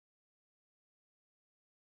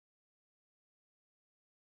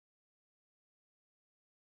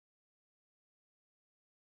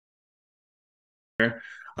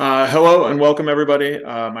Hello and welcome, everybody.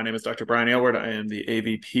 My name is Dr. Brian Aylward. I am the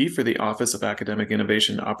AVP for the Office of Academic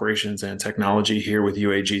Innovation, Operations, and Technology here with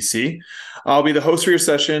UAGC. I'll be the host for your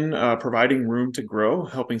session, providing room to grow,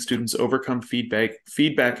 helping students overcome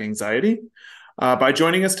feedback anxiety. By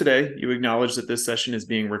joining us today, you acknowledge that this session is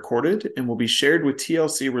being recorded and will be shared with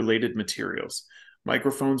TLC-related materials.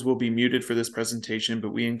 Microphones will be muted for this presentation,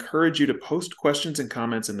 but we encourage you to post questions and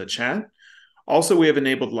comments in the chat. Also, we have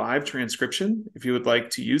enabled live transcription. If you would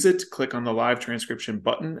like to use it, click on the live transcription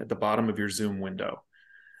button at the bottom of your Zoom window.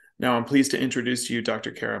 Now, I'm pleased to introduce to you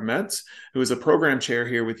Dr. Cara Metz, who is a program chair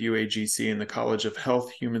here with UAGC in the College of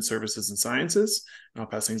Health, Human Services, and Sciences. I'll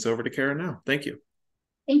pass things over to Cara now. Thank you.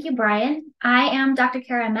 Thank you, Brian. I am Dr.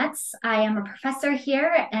 Cara Metz. I am a professor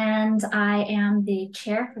here, and I am the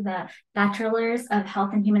chair for the Bachelor's of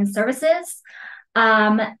Health and Human Services.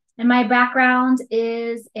 And my background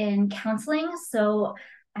is in counseling, so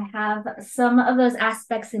I have some of those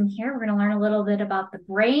aspects in here. We're going to learn a little bit about the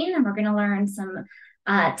brain, and we're going to learn some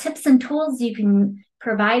tips and tools you can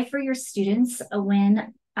provide for your students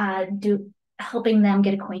when helping them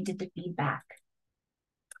get acquainted to feedback.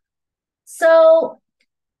 So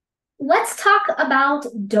let's talk about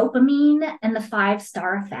dopamine and the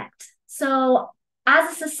 5-star effect. So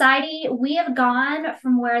as a society, we have gone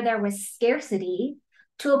from where there was scarcity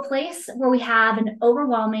to a place where we have an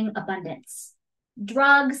overwhelming abundance.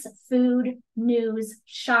 Drugs, food, news,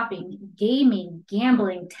 shopping, gaming,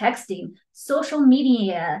 gambling, texting, social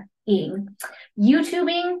media,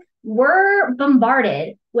 YouTubing, we're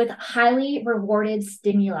bombarded with highly rewarded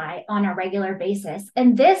stimuli on a regular basis.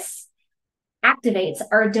 And this activates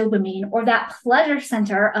our dopamine, or that pleasure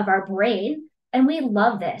center of our brain, and we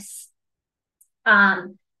love this.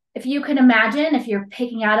 If you can imagine, if you're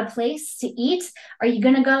picking out a place to eat, are you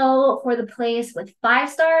going to go for the place with 5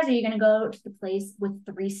 stars, or are you going to go to the place with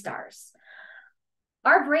 3 stars?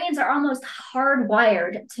 Our brains are almost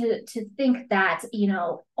hardwired to think that,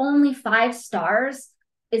 only 5 stars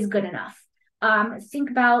is good enough.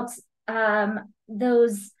 Think about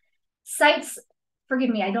those sites. Forgive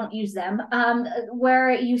me, I don't use them,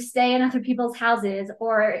 where you stay in other people's houses,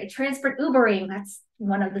 or transport Ubering. That's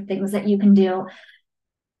one of the things that you can do.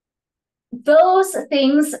 Those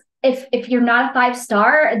things, if you're not a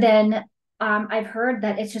 5-star, then I've heard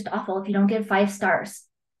that it's just awful if you don't get 5 stars.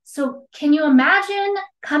 So can you imagine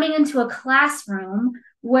coming into a classroom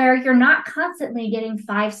where you're not constantly getting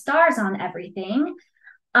 5 stars on everything,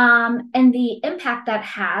 and the impact that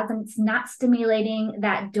has, and it's not stimulating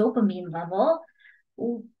that dopamine level?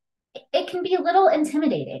 It can be a little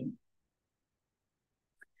intimidating.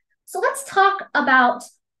 So let's talk about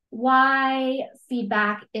why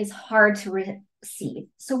feedback is hard to receive.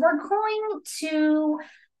 So we're going to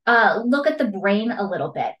look at the brain a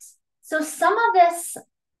little bit. So some of this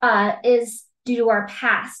is due to our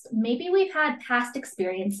past. Maybe we've had past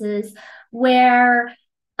experiences where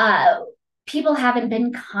people haven't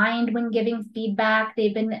been kind when giving feedback.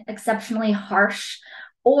 They've been exceptionally harsh,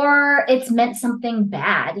 or it's meant something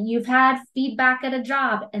bad. You've had feedback at a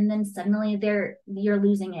job, and then suddenly you're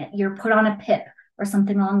losing it. You're put on a PIP or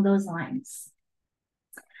something along those lines.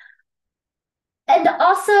 And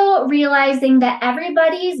also realizing that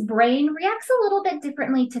everybody's brain reacts a little bit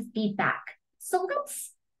differently to feedback. So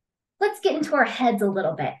let's get into our heads a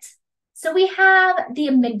little bit. So we have the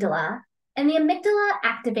amygdala, and the amygdala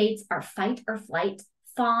activates our fight or flight,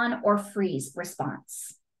 fawn or freeze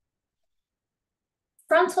response.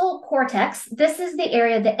 Frontal cortex, this is the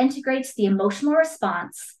area that integrates the emotional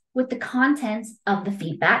response with the contents of the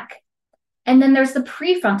feedback. And then there's the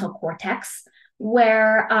prefrontal cortex,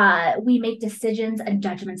 where we make decisions and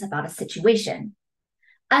judgments about a situation.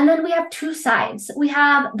 And then we have 2 sides. We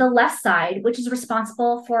have the left side, which is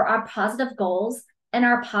responsible for our positive goals and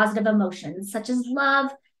our positive emotions, such as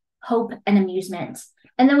love, hope, and amusement.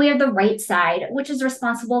 And then we have the right side, which is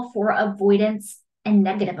responsible for avoidance and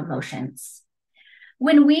negative emotions.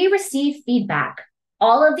 When we receive feedback,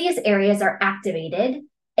 all of these areas are activated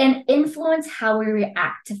and influence how we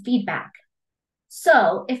react to feedback.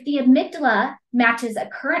 So if the amygdala matches a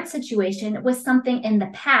current situation with something in the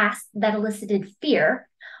past that elicited fear,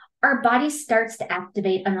 our body starts to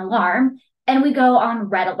activate an alarm, and we go on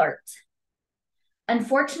red alert.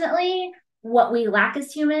 Unfortunately, what we lack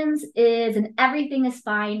as humans is an everything is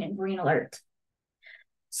fine and green alert.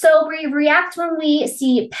 So we react when we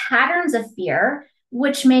see patterns of fear,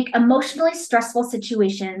 which make emotionally stressful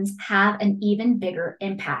situations have an even bigger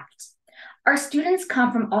impact. Our students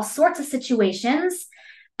come from all sorts of situations.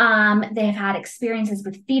 They've had experiences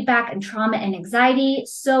with feedback and trauma and anxiety,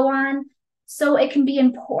 so on. So it can be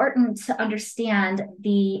important to understand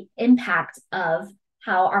the impact of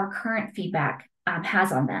how our current feedback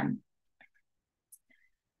has on them.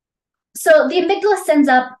 So the amygdala sends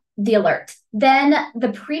up the alert. Then the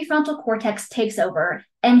prefrontal cortex takes over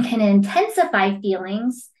and can intensify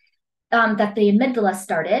feelings that the amygdala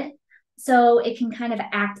started. So it can kind of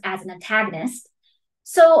act as an antagonist.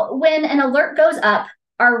 So when an alert goes up,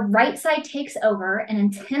 our right side takes over and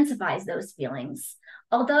intensifies those feelings.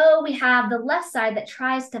 Although we have the left side that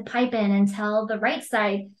tries to pipe in and tell the right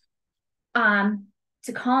side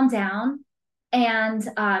to calm down and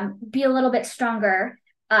be a little bit stronger.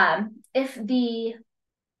 If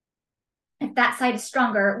that side is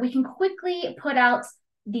stronger, we can quickly put out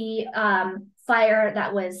the fire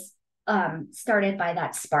that was started by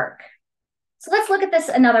that spark. So let's look at this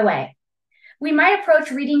another way. We might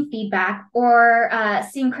approach reading feedback or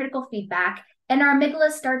seeing critical feedback, and our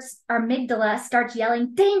amygdala starts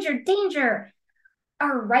yelling, danger, danger.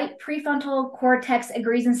 Our right prefrontal cortex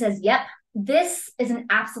agrees and says, yep, this is an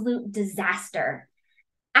absolute disaster.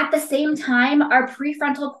 At the same time, our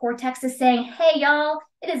prefrontal cortex is saying, hey, y'all,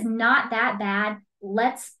 it is not that bad.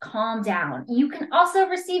 Let's calm down. You can also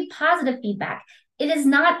receive positive feedback. It is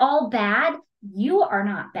not all bad. You are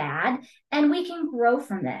not bad, and we can grow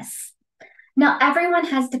from this. Now, everyone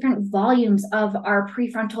has different volumes of our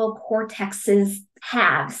prefrontal cortex's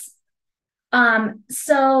halves.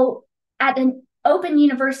 So at an open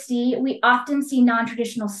university, we often see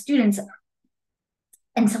non-traditional students,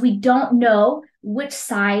 and so we don't know which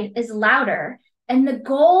side is louder. And the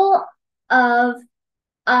goal of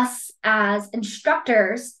us as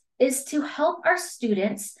instructors is to help our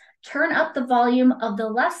students turn up the volume of the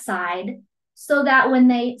left side so that when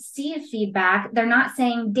they see feedback, they're not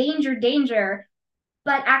saying danger, danger,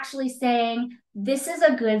 but actually saying, this is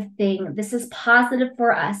a good thing. This is positive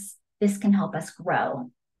for us. This can help us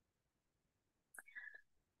grow.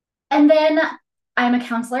 And then I'm a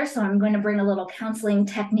counselor, so I'm going to bring a little counseling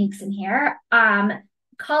techniques in here.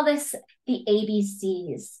 Call this the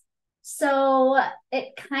ABCs. So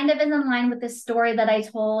it kind of is in line with the story that I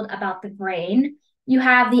told about the brain. You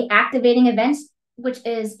have the activating event, which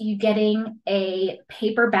is you getting a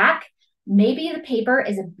paper back. Maybe the paper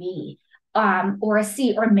is a B or a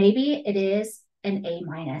C, or maybe it is an A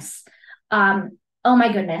minus. Oh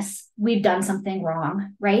my goodness, we've done something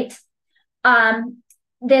wrong, right?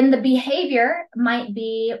 Then the behavior might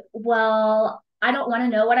be, well, I don't want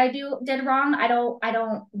to know what I did wrong. I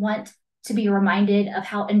don't want to be reminded of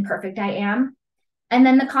how imperfect I am. And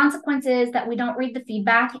then the consequence is that we don't read the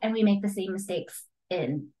feedback and we make the same mistakes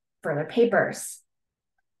in further papers.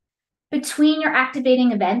 Between your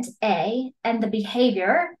activating event, A, and the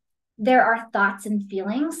behavior, there are thoughts and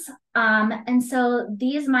feelings. And so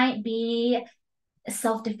these might be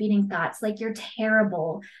self-defeating thoughts, like you're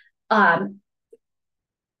terrible.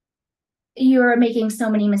 You're making so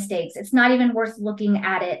many mistakes. It's not even worth looking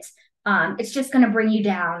at it. It's just going to bring you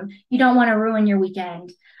down. You don't want to ruin your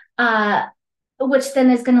weekend, which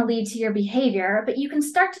then is going to lead to your behavior. But you can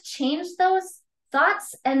start to change those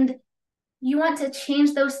thoughts, and you want to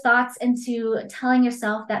change those thoughts into telling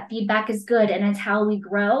yourself that feedback is good and it's how we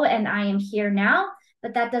grow, and I am here now,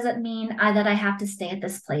 but that doesn't mean that I have to stay at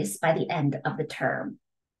this place by the end of the term.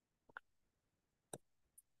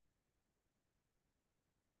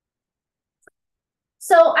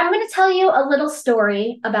 So I'm going to tell you a little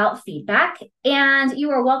story about feedback, and you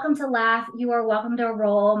are welcome to laugh. You are welcome to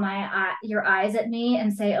roll your eyes at me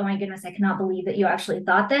and say, oh my goodness, I cannot believe that you actually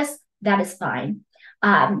thought this. That is fine.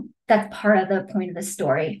 That's part of the point of the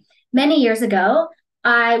story. Many years ago,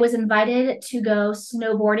 I was invited to go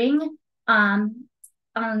snowboarding on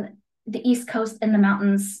the East Coast in the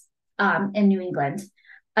mountains in New England.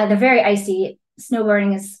 They're very icy.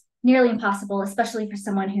 Snowboarding is nearly impossible, especially for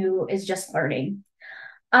someone who is just learning.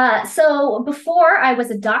 So before, I was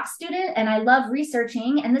a doc student and I love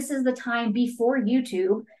researching, and this is the time before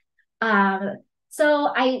YouTube.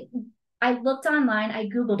 So I looked online, I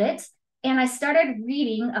Googled it, and I started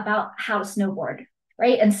reading about how to snowboard,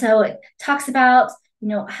 right? And so it talks about,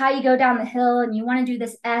 how you go down the hill and you want to do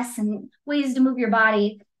this S and ways to move your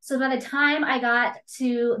body. So by the time I got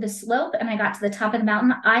to the slope and I got to the top of the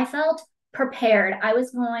mountain, I felt prepared. I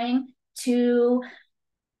was going to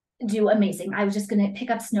do amazing. I was just going to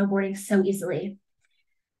pick up snowboarding so easily.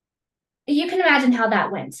 You can imagine how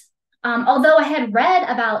that went. Although I had read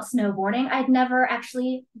about snowboarding, I'd never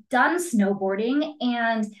actually done snowboarding,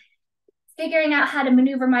 and figuring out how to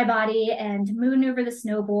maneuver my body and maneuver the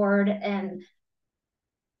snowboard and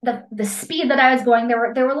the speed that I was going, there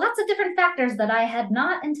were lots of different factors that I had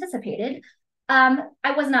not anticipated.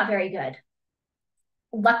 I was not very good.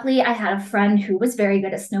 Luckily, I had a friend who was very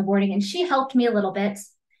good at snowboarding, and she helped me a little bit.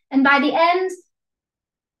 And by the end,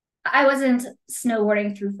 I wasn't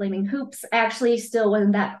snowboarding through flaming hoops. I actually still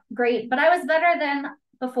wasn't that great, but I was better than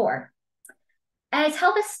before. And I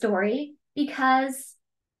tell this story because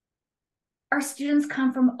our students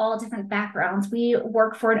come from all different backgrounds. We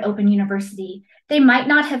work for an open university. They might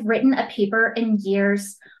not have written a paper in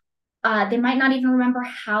years. They might not even remember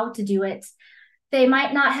how to do it. They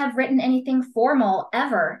might not have written anything formal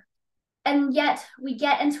ever. And yet we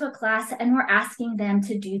get into a class and we're asking them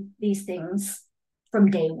to do these things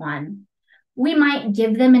from day one. We might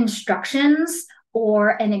give them instructions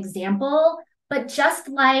or an example, but just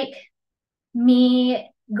like me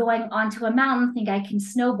going onto a mountain think I can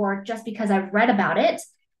snowboard just because I've read about it,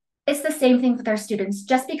 it's the same thing with our students.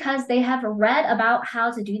 Just because they have read about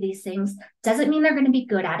how to do these things doesn't mean they're going to be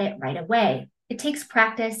good at it right away. It takes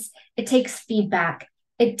practice, it takes feedback,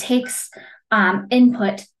 it takes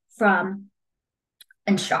input from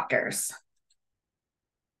instructors.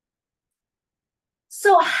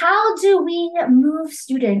 So how do we move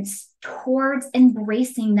students towards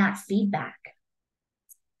embracing that feedback?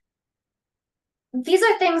 These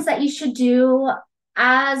are things that you should do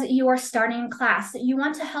as you are starting class. You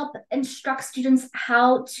want to help instruct students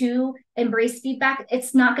how to embrace feedback.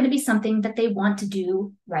 It's not going to be something that they want to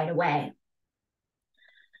do right away.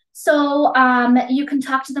 So you can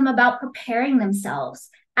talk to them about preparing themselves,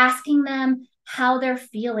 asking them how they're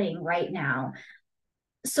feeling right now,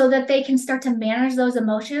 so that they can start to manage those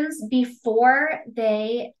emotions before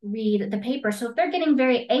they read the paper. So if they're getting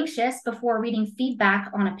very anxious before reading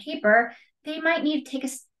feedback on a paper, they might need to take a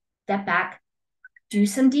step back, do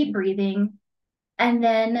some deep breathing, and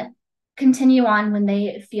then continue on when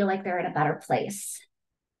they feel like they're in a better place.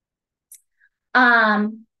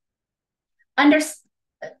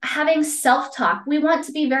 Having self-talk, we want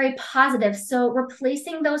to be very positive. So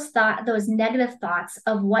replacing those negative thoughts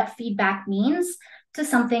of what feedback means to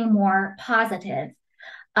something more positive.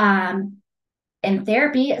 In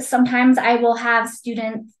therapy, sometimes I will have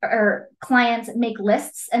students or clients make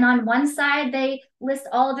lists, and on one side, they list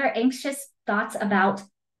all of their anxious thoughts about,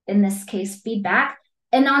 in this case, feedback.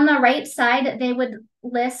 And on the right side, they would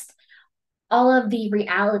list all of the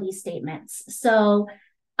reality statements. So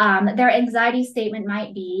their anxiety statement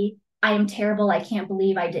might be, I am terrible, I can't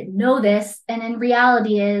believe I didn't know this. And in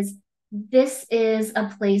reality is, this is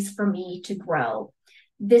a place for me to grow.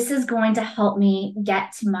 This is going to help me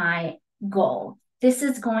get to my goal. This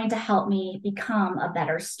is going to help me become a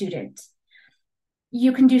better student.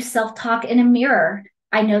 You can do self-talk in a mirror.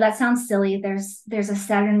 I know that sounds silly. There's a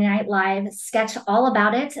Saturday Night Live sketch all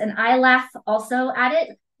about it, and I laugh also at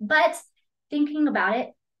it. But thinking about it,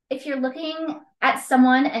 if you're looking at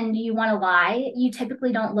someone and you want to lie, you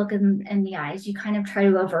typically don't look in the eyes. You kind of try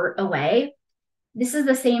to avert away. This is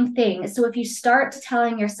the same thing. So if you start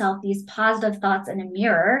telling yourself these positive thoughts in a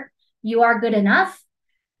mirror, you are good enough.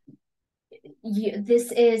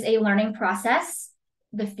 This is a learning process.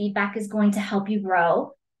 The feedback is going to help you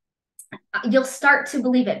grow. You'll start to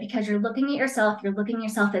believe it because you're looking at yourself, you're looking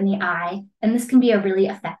yourself in the eye, and this can be a really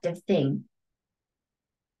effective thing.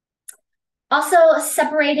 Also,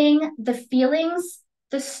 separating the feelings,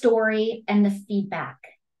 the story, and the feedback.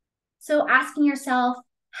 So asking yourself,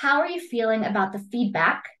 how are you feeling about the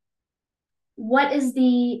feedback? What is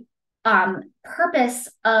the purpose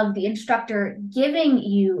of the instructor giving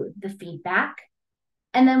you the feedback?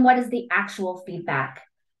 And then what is the actual feedback?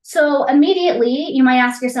 So immediately you might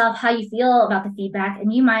ask yourself how you feel about the feedback,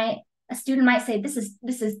 and a student might say, this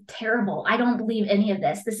is terrible. I don't believe any of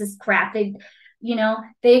this. This is crap. They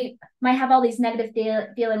might have all these negative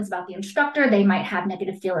feelings about the instructor. They might have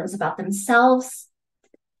negative feelings about themselves.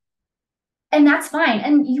 And that's fine.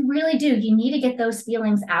 And you really do. You need to get those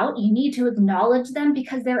feelings out. You need to acknowledge them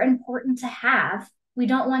because they're important to have. We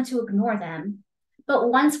don't want to ignore them. But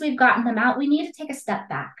once we've gotten them out, we need to take a step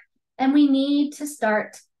back and we need to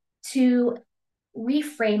start to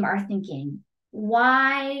reframe our thinking.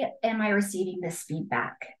 Why am I receiving this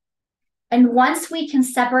feedback? And once we can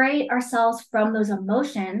separate ourselves from those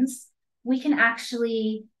emotions, we can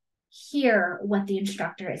actually hear what the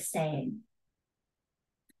instructor is saying.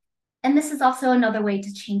 And this is also another way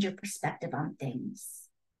to change your perspective on things.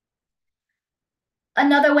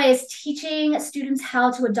 Another way is teaching students how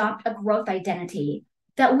to adopt a growth identity,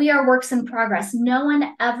 that we are works in progress. No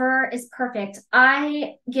one ever is perfect.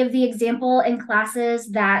 I give the example in classes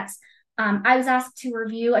that I was asked to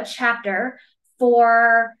review a chapter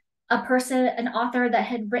for an author that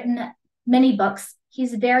had written many books.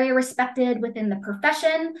 He's very respected within the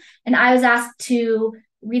profession, and I was asked to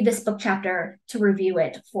read this book chapter to review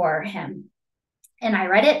it for him. And I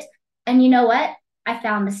read it, and you know what? I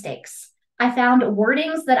found mistakes. I found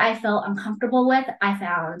wordings that I felt uncomfortable with. I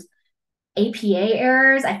found APA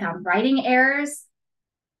errors, I found writing errors.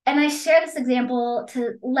 And I share this example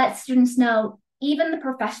to let students know even the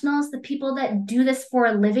professionals, the people that do this for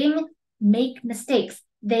a living, make mistakes.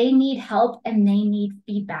 They need help and they need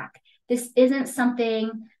feedback. This isn't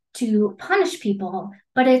something to punish people,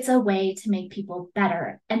 but it's a way to make people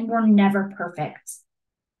better. And we're never perfect.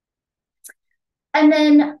 And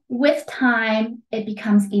then with time, it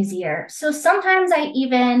becomes easier. So sometimes I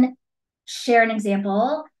even share an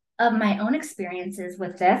example of my own experiences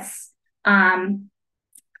with this.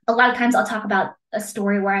 A lot of times I'll talk about a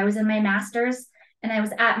story where I was in my master's and I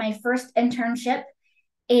was at my first internship,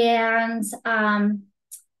 and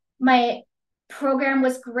my program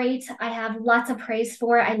was great. I have lots of praise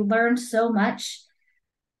for it. I learned so much.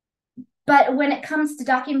 But when it comes to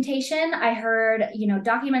documentation, I heard,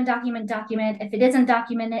 document. If it isn't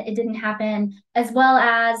documented, it didn't happen, as well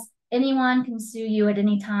as anyone can sue you at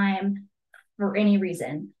any time for any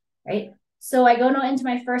reason, right? So I go into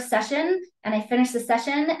my first session and I finish the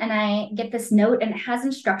session and I get this note and it has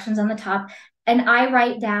instructions on the top. And I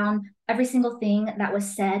write down every single thing that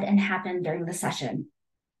was said and happened during the session.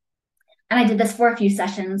 And I did this for a few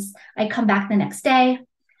sessions. I come back the next day.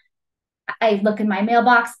 I look in my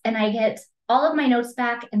mailbox and I get all of my notes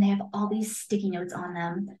back, and they have all these sticky notes on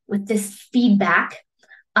them with this feedback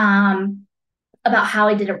about how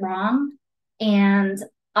I did it wrong. And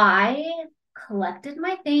I collected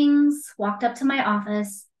my things, walked up to my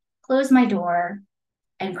office, closed my door,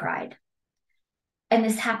 and cried. And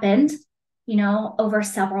this happened, over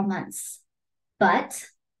several months. But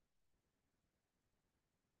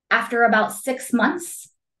after about 6 months,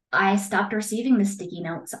 I stopped receiving the sticky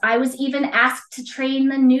notes. I was even asked to train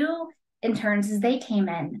the new interns as they came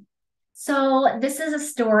in. So this is a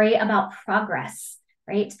story about progress,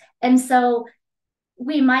 right? And so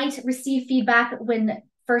we might receive feedback when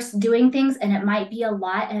first doing things, and it might be a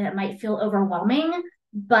lot and it might feel overwhelming,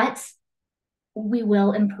 but we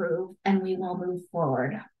will improve and we will move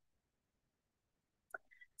forward.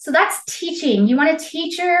 So that's teaching. You want to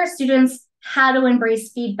teach your students how to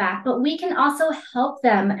embrace feedback, but we can also help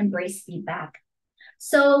them embrace feedback.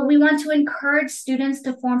 So we want to encourage students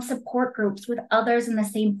to form support groups with others in the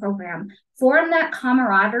same program, form that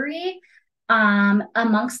camaraderie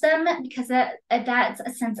amongst them, because that's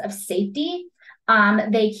a sense of safety.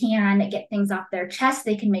 They can get things off their chest,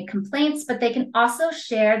 they can make complaints, but they can also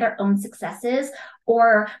share their own successes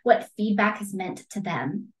or what feedback has meant to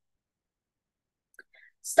them.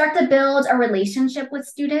 Start to build a relationship with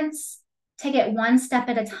students. Take it one step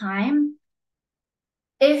at a time.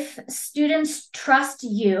 If students trust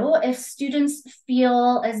you, if students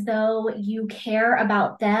feel as though you care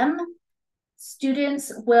about them,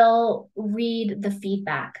 students will read the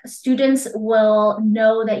feedback. Students will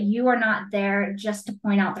know that you are not there just to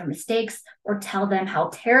point out their mistakes or tell them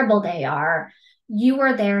how terrible they are. You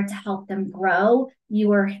are there to help them grow.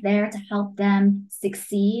 You are there to help them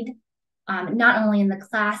succeed, not only in the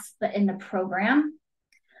class, but in the program.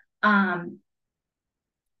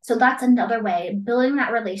 So that's another way, building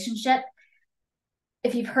that relationship.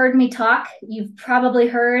 If you've heard me talk, you've probably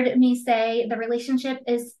heard me say the relationship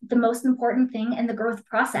is the most important thing in the growth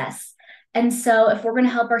process. And so if we're going to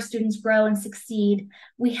help our students grow and succeed,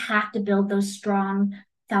 we have to build those strong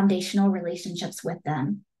foundational relationships with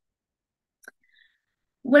them.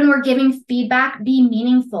 When we're giving feedback, be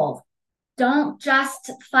meaningful. Don't just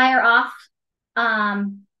fire off,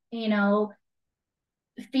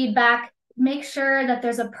 feedback. Make sure that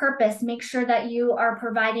there's a purpose. Make sure that you are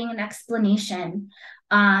providing an explanation.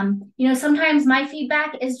 Sometimes my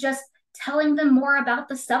feedback is just telling them more about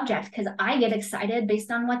the subject because I get excited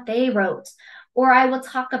based on what they wrote. Or I will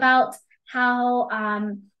talk about how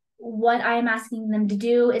what I'm asking them to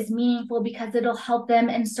do is meaningful because it'll help them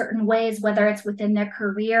in certain ways, whether it's within their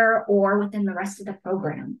career or within the rest of the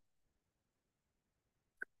program.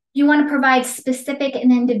 You want to provide specific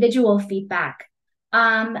and individual feedback.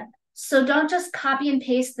 So don't just copy and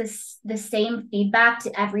paste the same feedback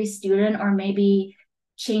to every student, or maybe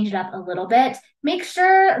change it up a little bit. Make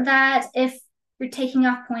sure that if you're taking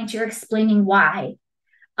off points, you're explaining why.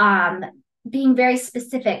 Being very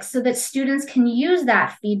specific so that students can use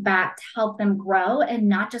that feedback to help them grow and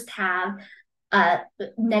not just have a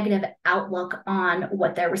negative outlook on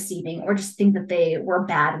what they're receiving or just think that they were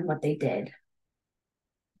bad in what they did.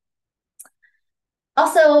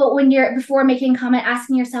 Also, before making a comment,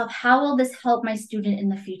 asking yourself, how will this help my student in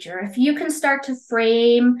the future? If you can start to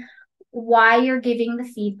frame why you're giving the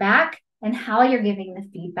feedback and how you're giving the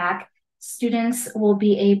feedback, students will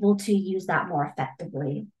be able to use that more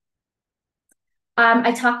effectively.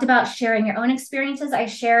 I talked about sharing your own experiences. I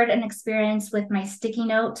shared an experience with my sticky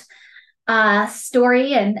note.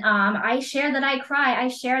 story, and I share that I cry. I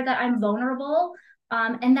share that I'm vulnerable,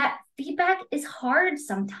 and that feedback is hard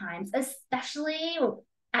sometimes, especially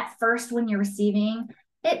at first when you're receiving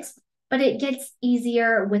it, but it gets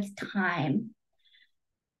easier with time.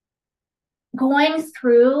 Going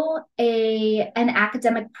through an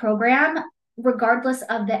academic program, regardless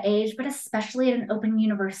of the age, but especially at an open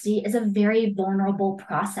university, is a very vulnerable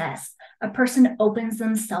process. A person opens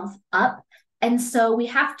themselves up. And so we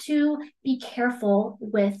have to be careful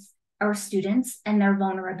with our students and their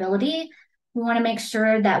vulnerability. We want to make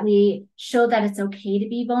sure that we show that it's okay to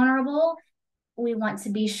be vulnerable. We want to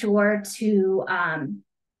be sure to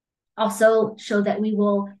also show that we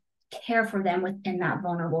will care for them within that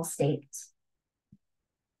vulnerable state.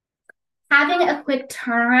 Having a quick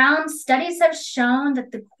turnaround, studies have shown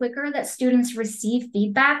that the quicker that students receive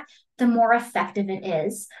feedback, the more effective it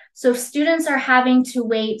is. So if students are having to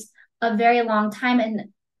wait a very long time, and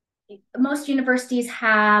most universities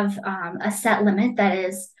have a set limit that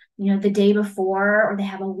is, the day before, or they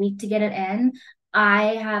have a week to get it in.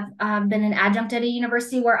 I have been an adjunct at a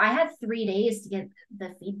university where I had 3 days to get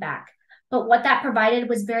the feedback. But what that provided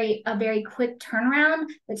was a very quick turnaround,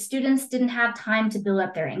 that students didn't have time to build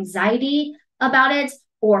up their anxiety about it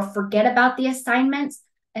or forget about the assignments.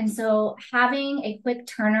 And so having a quick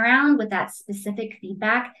turnaround with that specific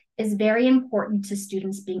feedback is very important to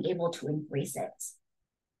students being able to embrace it.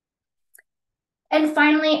 And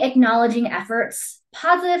finally, acknowledging efforts.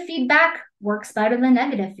 Positive feedback works better than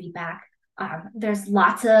negative feedback. There's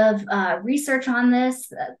lots of research on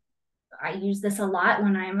this. I use this a lot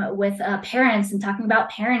when I'm with parents and talking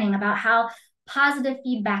about parenting, about how positive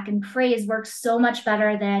feedback and praise works so much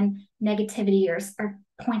better than negativity or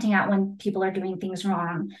pointing out when people are doing things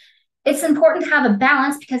wrong. It's important to have a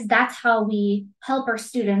balance because that's how we help our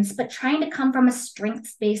students, but trying to come from a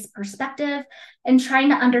strengths-based perspective and trying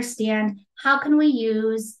to understand how can we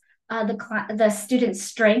use the students'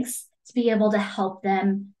 strengths to be able to help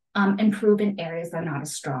them improve in areas they're not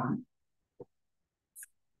as strong.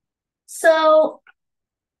 So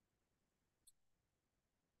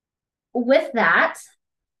with that,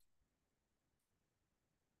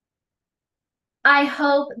 I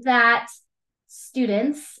hope that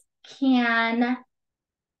students can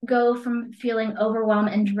go from feeling overwhelmed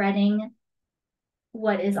and dreading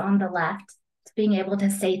what is on the left to being able to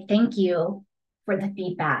say thank you for the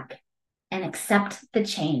feedback and accept the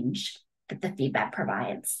change that the feedback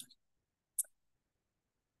provides.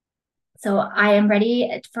 So I am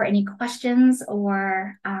ready for any questions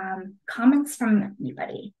or comments from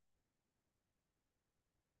anybody.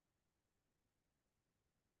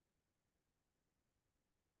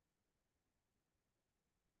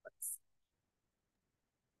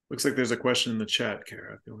 Looks like there's a question in the chat,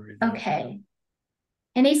 Cara. If you want to read that. Okay.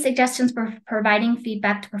 Any suggestions for providing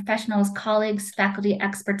feedback to professionals, colleagues, faculty,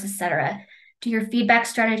 experts, etc.? Do your feedback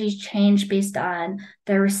strategies change based on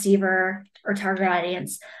the receiver or target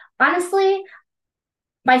audience? Honestly,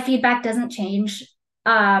 my feedback doesn't change.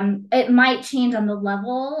 It might change on the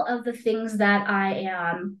level of the things that I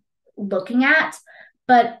am looking at,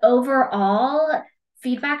 but overall,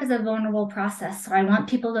 feedback is a vulnerable process. So I want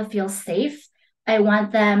people to feel safe. I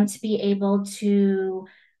want them to be able to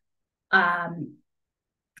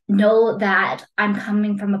know that I'm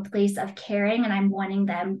coming from a place of caring and I'm wanting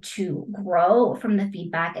them to grow from the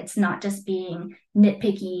feedback. It's not just being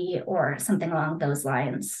nitpicky or something along those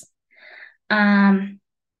lines. There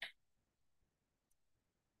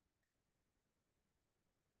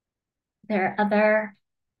are other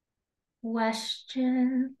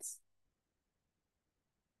questions.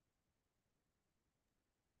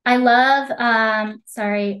 I love,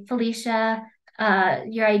 sorry, Felicia,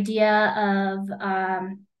 your idea of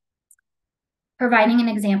providing an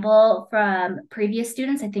example from previous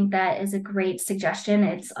students. I think that is a great suggestion.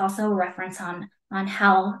 It's also a reference on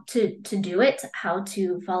how to do it, how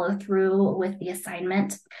to follow through with the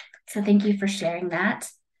assignment. So thank you for sharing that.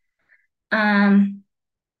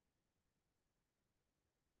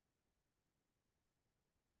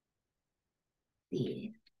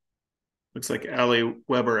 Looks like Allie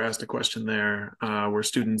Weber asked a question there where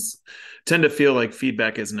students tend to feel like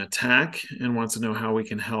feedback is an attack and wants to know how we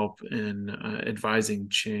can help in advising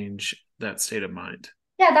change that state of mind.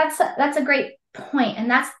 Yeah, that's a great point. And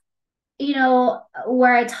that's,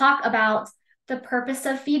 where I talk about the purpose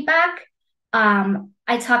of feedback.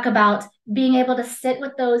 I talk about being able to sit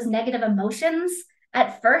with those negative emotions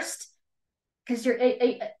at first, because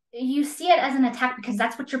you see it as an attack because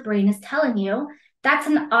that's what your brain is telling you. That's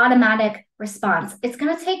an automatic response. It's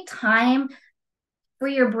going to take time for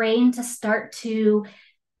your brain to start to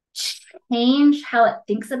change how it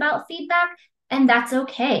thinks about feedback, and that's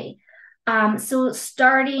okay. So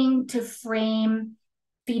starting to frame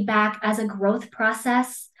feedback as a growth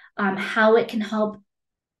process, how it can help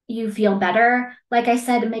you feel better. Like I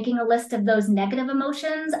said, making a list of those negative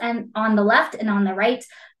emotions and on the left and on the right,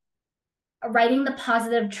 writing the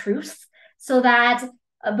positive truths so that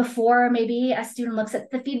before maybe a student looks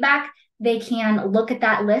at the feedback, they can look at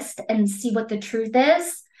that list and see what the truth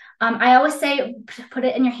is. I always say put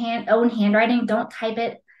it in your own handwriting. Don't type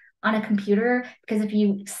it on a computer, because if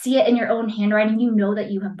you see it in your own handwriting, you know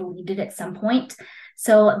that you have believed it at some point.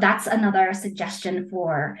 So that's another suggestion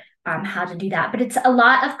for how to do that. But it's a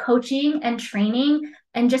lot of coaching and training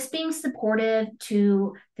and just being supportive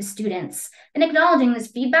to the students and acknowledging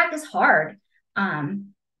this feedback is hard.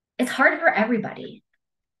 It's hard for everybody.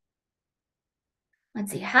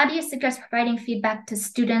 Let's see. How do you suggest providing feedback to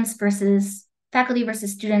students versus faculty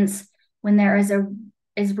versus students when there is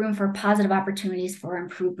room for positive opportunities for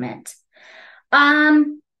improvement? I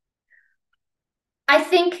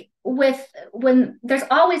think when there's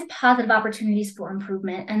always positive opportunities for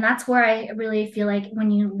improvement, and that's where I really feel like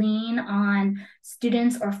when you lean on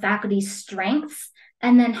students or faculty's strengths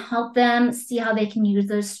and then help them see how they can use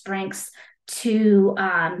those strengths to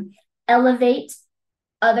elevate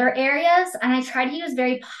other areas. And I try to use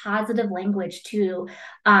very positive language too.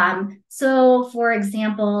 So for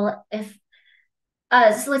example, if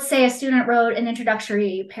so let's say a student wrote an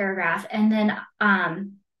introductory paragraph and then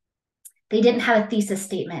they didn't have a thesis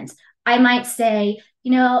statement. I might say,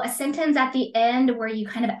 a sentence at the end where you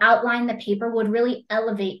kind of outline the paper would really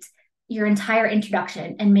elevate your entire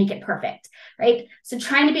introduction and make it perfect, right? So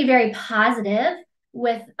trying to be very positive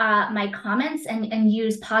with my comments and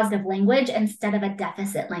use positive language instead of a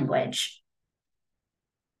deficit language.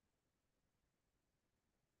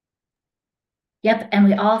 Yep, and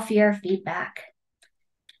we all fear feedback.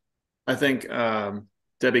 I think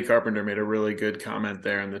Debbie Carpenter made a really good comment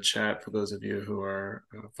there in the chat for those of you who are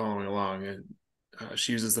following along. And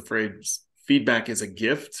she uses the phrase, feedback is a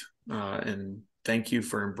gift, and thank you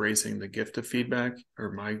for embracing the gift of feedback,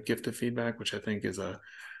 or my gift of feedback, which I think is a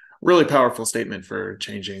really powerful statement for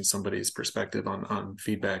changing somebody's perspective on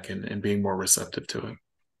feedback and being more receptive to it.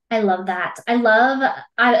 I love that. I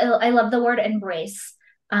love the word embrace.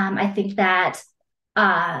 I think that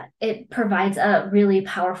it provides a really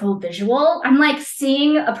powerful visual. I'm like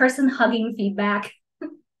seeing a person hugging feedback.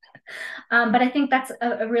 But I think that's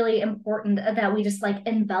a really important that we just like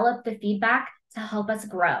envelop the feedback to help us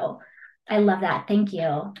grow. I love that. Thank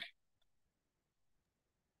you.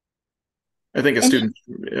 I think a student,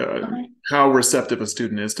 how receptive a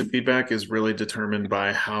student is to feedback is really determined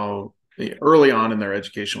by how early on in their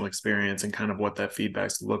educational experience and kind of what that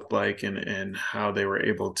feedback's looked like and how they were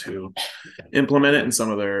able to implement it in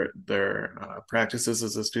some of their practices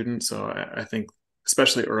as a student. So I think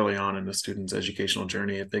especially early on in the student's educational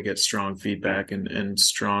journey, if they get strong feedback and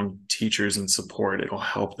strong teachers and support, it'll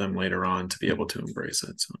help them later on to be able to embrace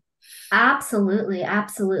it. So. Absolutely,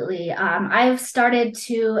 absolutely. I've started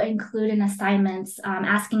to include in assignments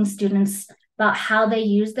asking students about how they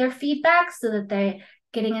use their feedback so that they're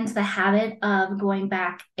getting into the habit of going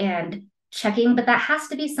back and checking, but that has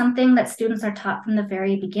to be something that students are taught from the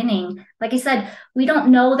very beginning. Like I said, we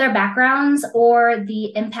don't know their backgrounds or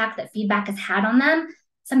the impact that feedback has had on them.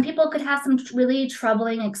 Some people could have some really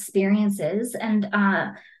troubling experiences, and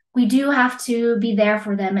we do have to be there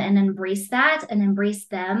for them and embrace that and embrace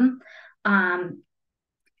them. And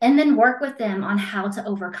then work with them on how to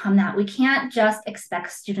overcome that. We can't just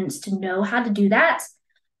expect students to know how to do that.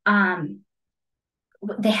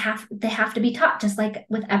 They have to be taught, just like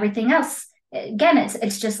with everything else. Again,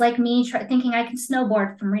 it's just like me thinking I can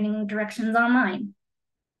snowboard from reading directions online.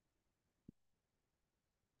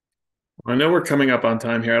 I know we're coming up on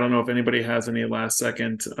time here. I don't know if anybody has any last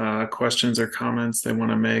second questions or comments they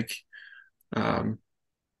want to make.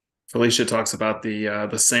 Felicia talks about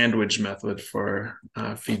the sandwich method for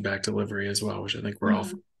feedback delivery as well, which I think we're all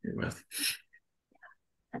familiar with.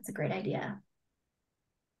 That's a great idea.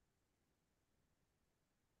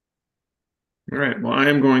 All right. Well, I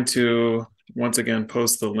am going to once again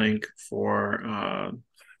post the link for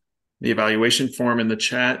the evaluation form in the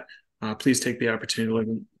chat. Please take the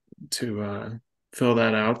opportunity to fill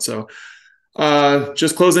that out. So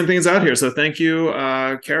just closing things out here. So thank you,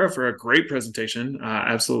 Cara, for a great presentation.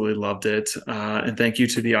 Absolutely loved it. And thank you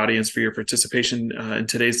to the audience for your participation in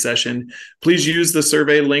today's session. Please use the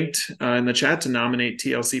survey linked in the chat to nominate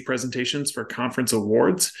TLC presentations for conference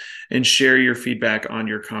awards and share your feedback on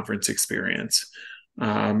your conference experience.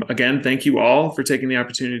 Again, thank you all for taking the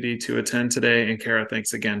opportunity to attend today. And Cara,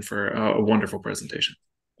 thanks again for a wonderful presentation.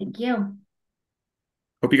 Thank you.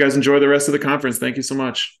 Hope you guys enjoy the rest of the conference. Thank you so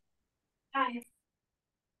much.